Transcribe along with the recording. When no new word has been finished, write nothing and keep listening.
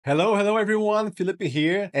Hello everyone, Felipe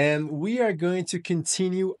here, and we are going to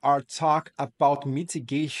continue our talk about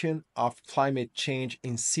mitigation of climate change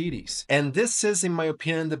in cities. And this is, in my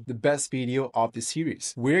opinion, the best video of the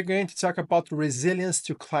series. We're going to talk about resilience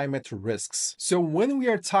to climate risks. So when we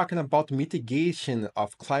are talking about mitigation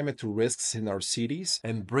of climate risks in our cities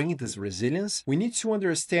and bringing this resilience, we need to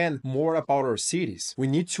understand more about our cities. We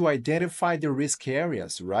need to identify the risk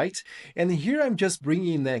areas, right? And here I'm just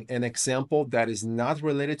bringing an example that is not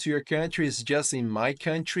related to your country, it's just in my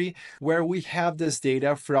country, where we have this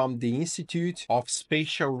data from the Institute of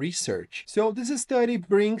Spatial Research. So this study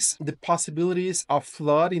brings the possibilities of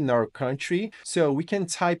flood in our country. So we can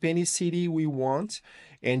type any city we want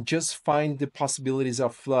and just find the possibilities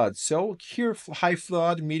of flood. So here, high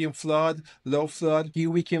flood, medium flood, low flood. Here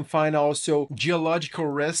we can find also geological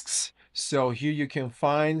risks. So here you can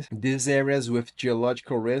find these areas with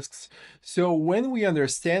geological risks. So when we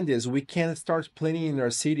understand this, we can start planning in our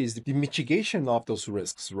cities the mitigation of those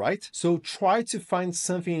risks, right? So try to find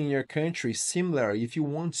something in your country similar if you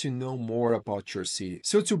want to know more about your city.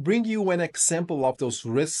 So to bring you an example of those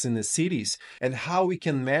risks in the cities and how we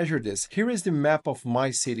can measure this, here is the map of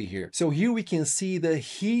my city here. So here we can see the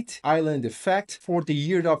heat island effect for the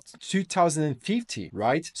year of 2050,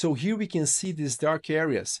 right? So here we can see these dark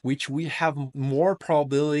areas, which we have more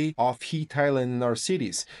probability of heat island in our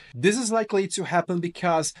cities. This is likely to happen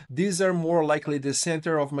because these are more likely the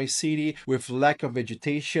center of my city with lack of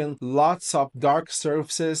vegetation, lots of dark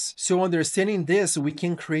surfaces. So understanding this, we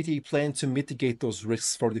can create a plan to mitigate those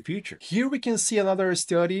risks for the future. Here we can see another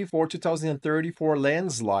study for 2030 for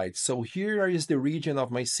landslides. So here is the region of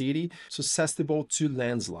my city susceptible to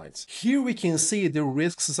landslides. Here we can see the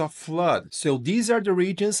risks of flood. So these are the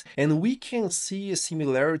regions, and we can see a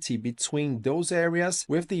similarity between those areas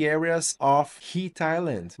with the areas of heat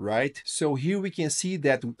island, right? So here we can see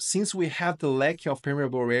that since we have the lack of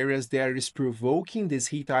permeable areas that is provoking this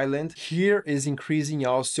heat island, here is increasing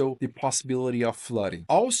also the possibility of flooding.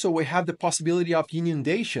 Also, we have the possibility of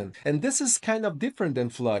inundation, and this is kind of different than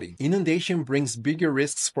flooding. Inundation brings bigger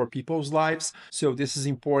risks for people's lives, so this is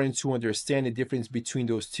important to understand the difference between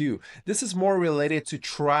those two. This is more related to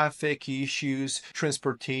traffic issues,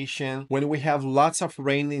 transportation, when we have lots of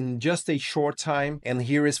rain in just a short time, and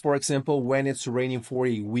here is, for example, when it's raining for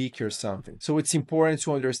a week or something. So it's important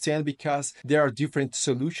to understand because there are different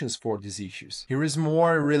solutions for these issues. Here is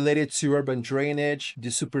more related to urban drainage,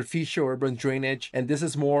 the superficial urban drainage, and this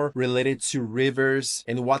is more related to rivers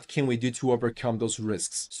and what can we do to overcome those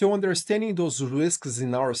risks. So understanding those risks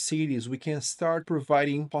in our cities, we can start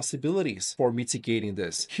providing possibilities for mitigating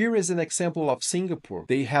this. Here is an example of Singapore.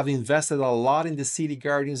 They have invested a lot in the city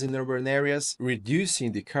gardens in urban areas,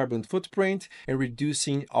 reducing the carbon footprint and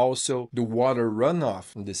reducing also the water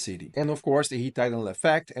runoff in the city. And of course, the heat island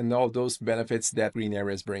effect and all those benefits that green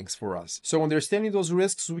areas brings for us. So understanding those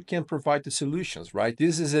risks, we can provide the solutions, right?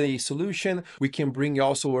 This is a solution. We can bring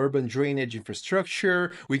also urban drainage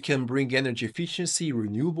infrastructure. We can bring energy efficiency,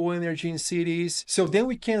 renewable energy in cities. So then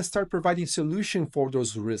we can start providing solution for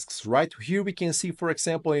those risks, right? Here we can see, for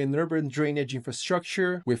example, an urban drainage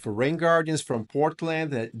infrastructure with rain gardens from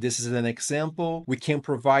Portland. This is an example. We can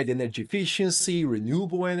provide energy efficiency,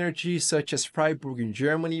 renewable energy, such as Freiburg in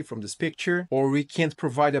Germany from this picture, or we can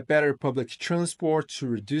provide a better public transport to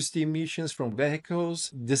reduce the emissions from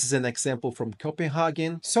vehicles. This is an example from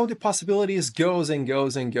Copenhagen. So the possibilities goes and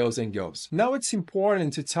goes and goes and goes. Now it's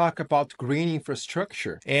important to talk about green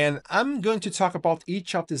infrastructure, and I'm going to talk about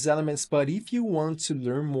each of these elements, but if you want to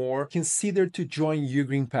learn more, consider to join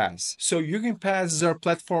Ugreen Pass. So Ugreen Pass is our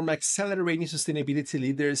platform accelerating sustainability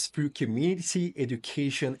leaders through community,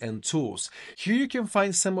 education, and tools. Here you can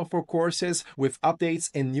find some of our courses with updates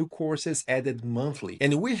and new courses added monthly.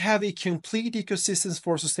 And we have a complete ecosystem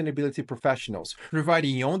for sustainability professionals,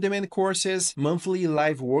 providing on-demand courses, monthly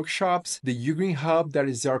live workshops, the Ugreen Hub that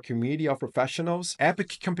is our community of professionals,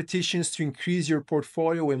 epic competitions to increase your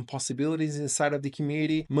portfolio and possibilities inside of the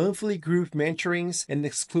community, monthly group mentorings and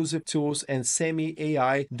exclusive tools, and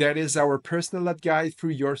Semi-AI that is our personalized guide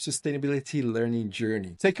through your sustainability learning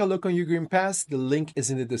journey. Take a look on Ugreen Pass, the link is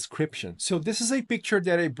in the description. So this is a picture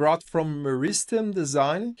that I brought from Meristem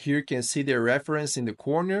Design. Here you can see the reference in the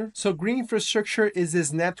corner. So green infrastructure is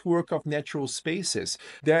this network of natural spaces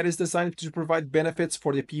that is designed to provide benefits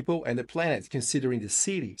for the people and the planet, considering the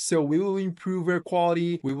city. So we will improve air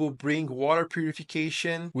quality, we will bring water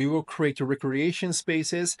purification, we will create recreation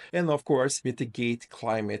spaces, and of course, mitigate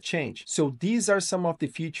climate change. So these are some of the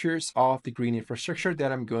features of the green infrastructure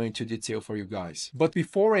that I'm going to detail for you guys. But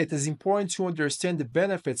before it is important to understand the benefits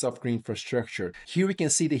benefits of green infrastructure. Here we can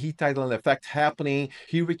see the heat island effect happening.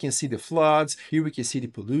 Here we can see the floods. Here we can see the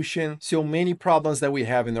pollution. So many problems that we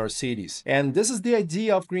have in our cities. And this is the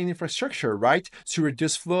idea of green infrastructure, right? To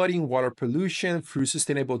reduce flooding, water pollution through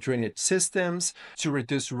sustainable drainage systems, to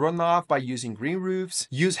reduce runoff by using green roofs,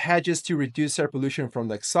 use hedges to reduce air pollution from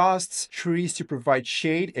the exhausts, trees to provide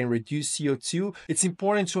shade and reduce CO2. It's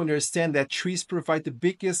important to understand that trees provide the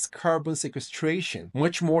biggest carbon sequestration,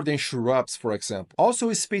 much more than shrubs, for example.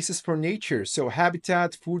 Also, spaces for nature, so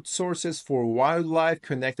habitat, food sources for wildlife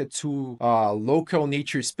connected to local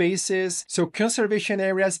nature spaces. So conservation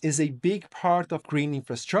areas is a big part of green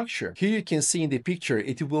infrastructure. Here you can see in the picture,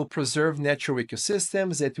 it will preserve natural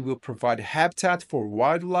ecosystems, it will provide habitat for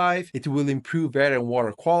wildlife, it will improve air and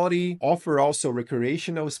water quality, offer also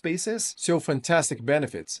recreational spaces. So fantastic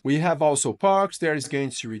benefits. We have also parks that is going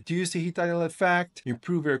to reduce the heat island effect,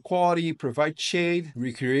 improve air quality, provide shade,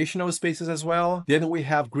 recreational spaces as well. Then we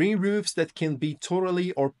have green roofs that can be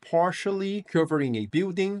totally or partially covering a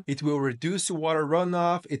building. It will reduce water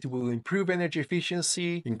runoff, it will improve energy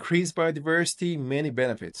efficiency, increase biodiversity, many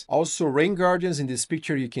benefits. Also rain gardens in this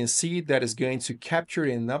picture you can see that is going to capture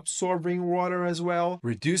and absorb rainwater as well,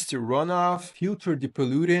 reduce the runoff, filter the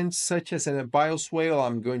pollutants such as a bioswale.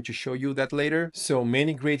 I'm going to show you that later. So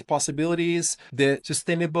many great possibilities. The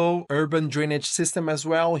sustainable urban drainage system as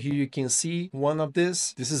well. Here you can see one of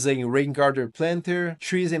this. This is a rain garden planter.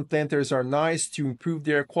 Trees and planters are nice to improve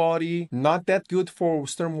their quality. Not that good for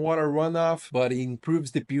stormwater runoff, but it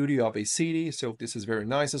improves the beauty of a city. So this is very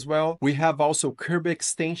nice as well. We have also curb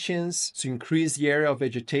extensions to increase the area of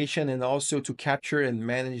vegetation and also to capture and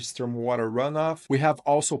manage stormwater runoff. We have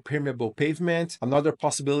also permeable pavement, another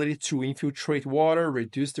possibility to infiltrate water,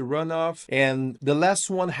 reduce the runoff. And the last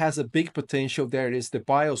one has a big potential. There is the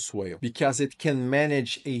bioswale, because it can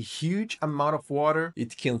manage a huge amount of water.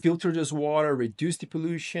 It can filter this water, reduce the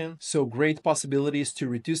pollution. So great possibilities to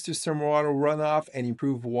reduce the stormwater runoff and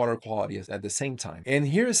improve water quality at the same time. And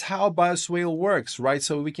here's how bioswale works, right?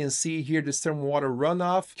 So we can see here the stormwater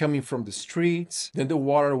runoff coming from the streets. Then the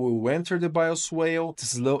water will enter the bioswale.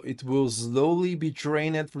 It will slowly be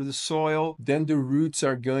drained through the soil. Then the roots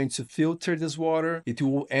are going to filter this water. It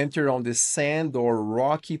will enter on the sand or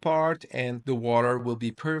rocky part, and the water will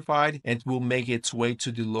be purified and will make its way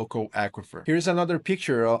to the local aquifer. Here's another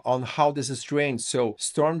picture on how this is drained. So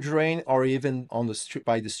storm drain or even on the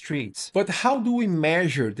by the streets. But how do we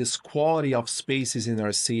measure this quality of spaces in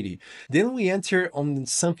our city? Then we enter on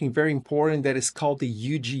something very important that is called the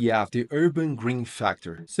UGF, the Urban Green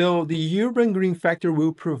Factor. So the Urban Green Factor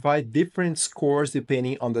will provide different scores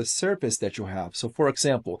depending on the surface that you have. So for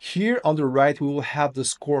example, here on the right, we will have the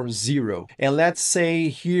score 0. And let's say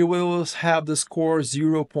here we will have the score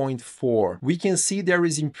 0.4. We can see there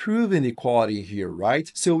is improving the quality here,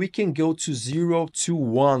 right? So we can go to 0 to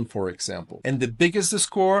 1, for example. And the biggest the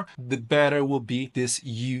score, the better will be this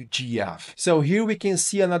UGF. So here we can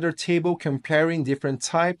see another table comparing different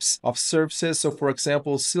types of surfaces. So for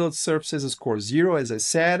example, sealed surfaces score 0, as I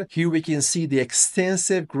said. Here we can see the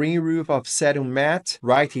extensive green roof of satin mat,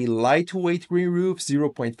 right? A lightweight green roof,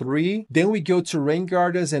 0.3. Then we go to rain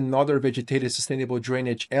gardens and other vegetated sustainable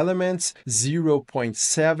drainage elements,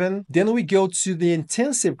 0.7. Then we go to the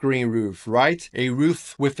intensive green roof, right? A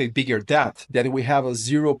roof with a bigger depth, that we have a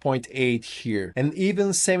 0.8 here. And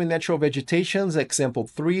even semi-natural vegetations, example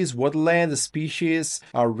 3 is woodland species,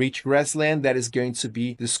 rich grassland, that is going to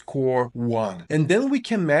be the score 1. And then we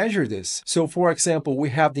can measure this. So for example, we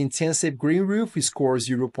have the intensive green roof, we score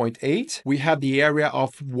 0.8. We have the area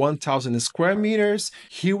of 1,000 square meters.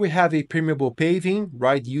 Here we have a permeable paving,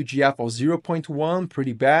 right? UGF of 0.1,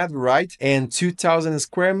 pretty bad, right? And 2,000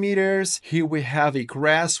 square meters. Here we have a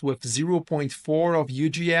grass with 0.4 of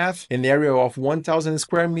UGF, an area of 1,000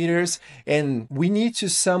 square meters. And we need to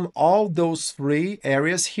sum all those three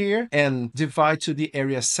areas here and divide to the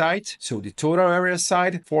area site. So the total area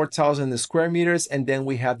site, 4,000 square meters. And then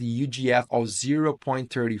we have the UGF of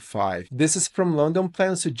 0.35. This is from London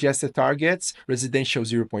Plan suggested targets, residential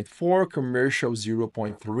 0.4, commercial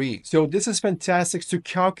 0.3. So this is fantastic to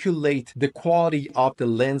calculate the quality of the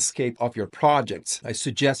landscape of your projects. I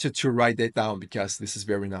suggest you to write that down because this is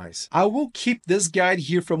very nice. I will keep this guide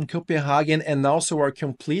here from Copenhagen and also our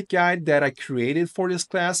complete guide that I created for this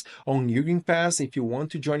class on UGreenPass. If you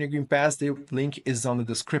want to join UGreenPass, the link is on the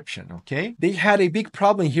description, okay? They had a big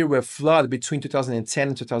problem here with flood between 2010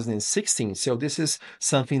 and 2016. So this is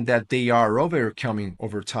something that they are overcoming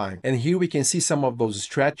over time. And here we can see some of those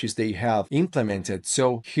strategies they have implemented.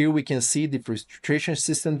 So here we can see the filtration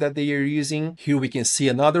system that they are using. Here we can see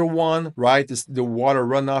another one, right? The water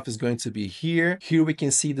runoff is going to be here. Here we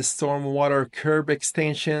can see the stormwater curb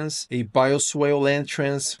extensions, a bioswale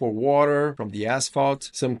entrance for water from the asphalt,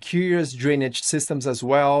 some curious drainage systems as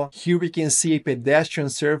well. Here we can see a pedestrian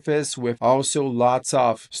surface with also lots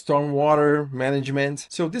of stormwater management.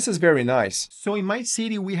 So this is very nice. So in my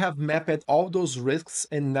city, we have mapped all those risks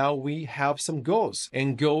and now we have some goals,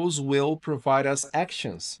 and goals will provide us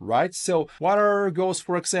actions, right? So what are our goals?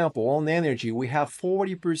 For example, on energy, we have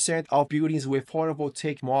 40% of buildings with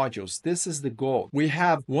photovoltaic modules. This is the goal. We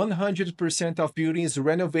have 100% of buildings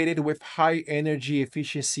renovated with high energy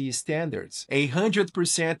efficiency standards.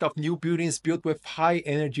 100% of new buildings built with high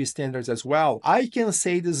energy standards as well. I can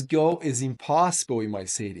say this goal is impossible in my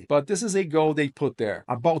city, but this is a goal they put there.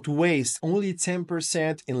 About waste, only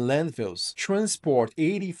 10% in landfills. Transport,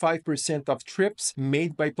 85% of trips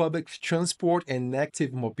made by public transport and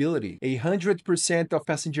active mobility. 100% of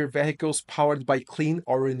passenger vehicles powered by clean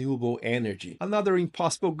or renewable energy. Another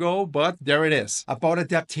impossible goal, but there it is. About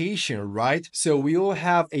adaptation, right? So we will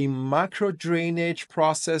have a macro drainage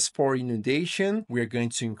process for inundation. We are going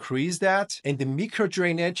to increase that. And the micro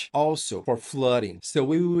drainage also for flooding. So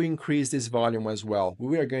we will increase this volume as well.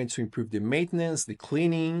 We are going to improve the maintenance, the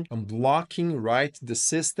cleaning, unblocking, right? The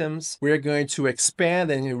systems. We are going to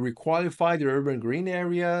expand and requalify the urban green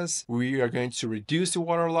areas. We are going to reduce the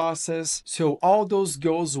water losses. So all those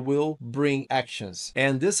goals will bring actions.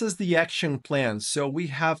 And this is the action plan. So we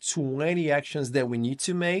have 20 actions that we need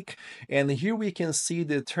to make. And here we can see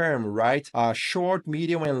the term, right? Short,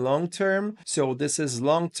 medium, and long term. So this is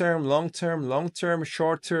long term, long term, long term,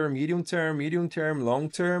 short term, medium term, long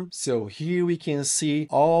term. So here we can see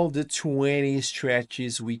all the 20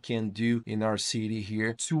 strategies we can do in our city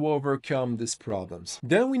here to overcome these problems.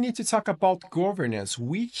 Then we need to talk about governance.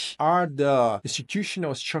 Which are the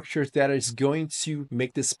institutional structures that is going to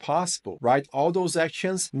make this possible, right? All those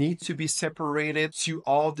actions need to be separated to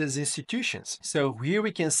all these institutions. So here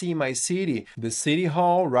we can see my city, the city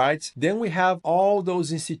hall, right? Then we have all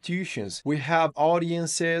those institutions. We have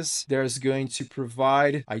audiences. There's going to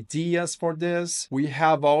provide ideas for this. We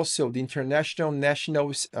have also the international,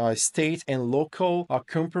 national, state, and local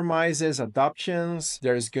compromises, adoptions.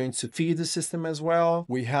 There's going to feed the system as well.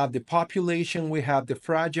 We have the population. We have the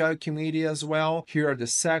fragile community as well. Here are the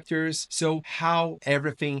sectors. So how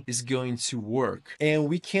everything is going to work. And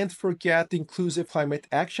we can't forget the inclusive climate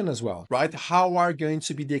action as well, right? How are going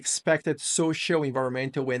to be the expected social,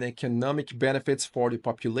 environmental, and economic benefits for the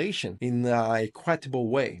population in an equitable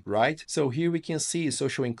way, right? So here we can see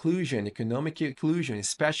social inclusion, economic inclusion,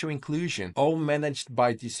 spatial inclusion, all managed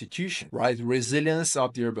by the institution, right? Resilience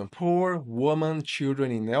of the urban poor, women,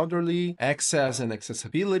 children, and elderly, access and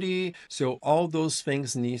accessibility. So all those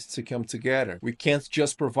things need to come together. We can't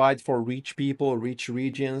just provide for rich people, rich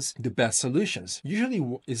regions, the best solutions. Usually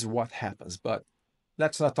is what happens, but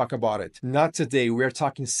let's not talk about it. Not today. We're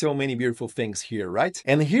talking so many beautiful things here, right?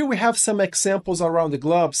 And here we have some examples around the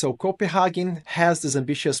globe. So Copenhagen has this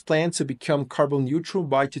ambitious plan to become carbon neutral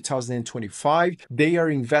by 2025. They are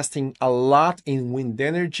investing a lot in wind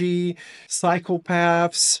energy, cycle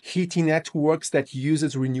paths, heating networks that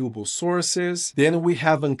uses renewable sources. Then we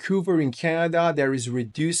have Vancouver in Canada that is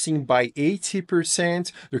reducing by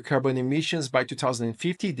 80% their carbon emissions by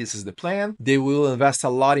 2050. This is the plan. They will invest a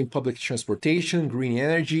lot in public transportation, green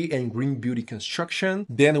energy, and green beauty construction.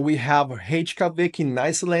 Then we have Reykjavik in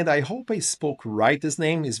Iceland. I hope I spoke right this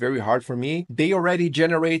name. It's very hard for me. They already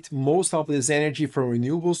generate most of this energy from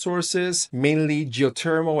renewable sources, mainly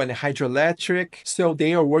geothermal and hydroelectric. So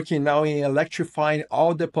they are working now in electrifying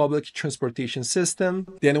all the public transportation system.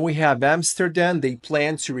 Then we have Amsterdam. They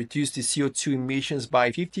plan to reduce the CO2 emissions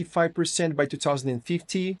by 55% by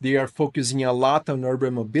 2050. They are focusing a lot on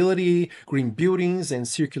urban mobility, green buildings, and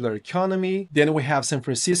circular economy. Then we have San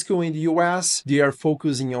Francisco in the US. They are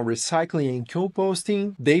focusing on recycling and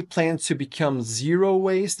composting. They plan to become zero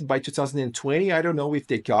waste by 2020. I don't know if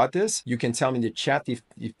they got this. You can tell me in the chat if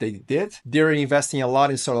they did. They're investing a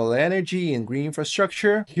lot in solar energy and green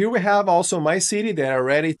infrastructure. Here we have also my city that I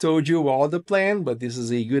already told you all the plan, but this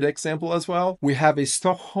is a good example as well. We have a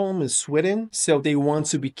Stockholm in Sweden. So they want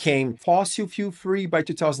to become fossil fuel free by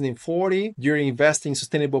 2040. They're investing in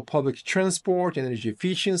sustainable public transport, energy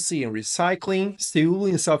efficiency, and recycling. Seoul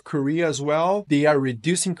in South Korea as well. They are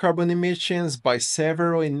reducing carbon emissions by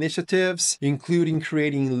several initiatives, including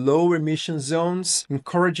creating low emission zones,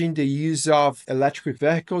 encouraging the use of electric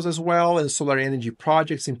vehicles as well, and solar energy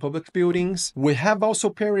projects in public buildings. We have also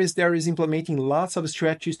Paris that is implementing lots of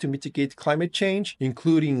strategies to mitigate climate change,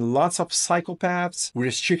 including lots of cycle paths,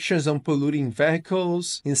 restrictions on polluting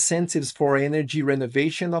vehicles, incentives for energy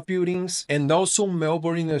renovation of buildings, and also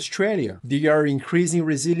Melbourne in Australia. They are increasing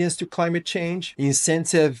resilience to climate change, change,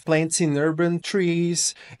 incentive planting urban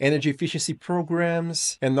trees, energy efficiency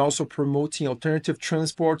programs, and also promoting alternative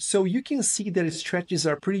transport. So you can see that strategies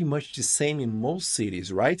are pretty much the same in most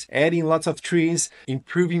cities, right? Adding lots of trees,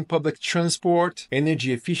 improving public transport,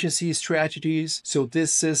 energy efficiency strategies. So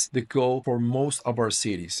this is the goal for most of our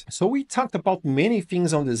cities. So we talked about many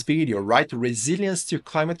things on this video, right? Resilience to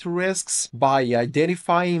climate risks by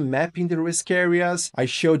identifying, mapping the risk areas. I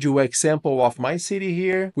showed you an example of my city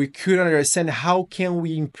here. We could understand how can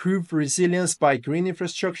we improve resilience by green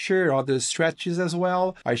infrastructure, other strategies as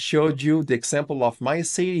well. I showed you the example of my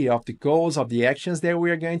city, of the goals, of the actions that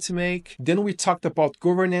we are going to make. Then we talked about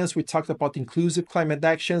governance, we talked about inclusive climate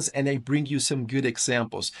actions, and I bring you some good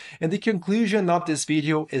examples. And the conclusion of this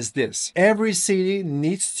video is this: every city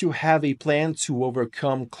needs to have a plan to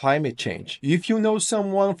overcome climate change. If you know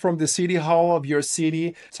someone from the city hall of your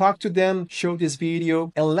city, talk to them, show this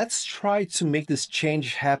video, and let's try to make this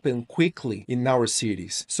change happen quickly in our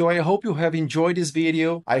cities. So I hope you have enjoyed this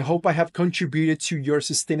video. I hope I have contributed to your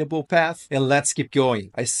sustainable path, and let's keep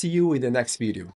going. I see you in the next video.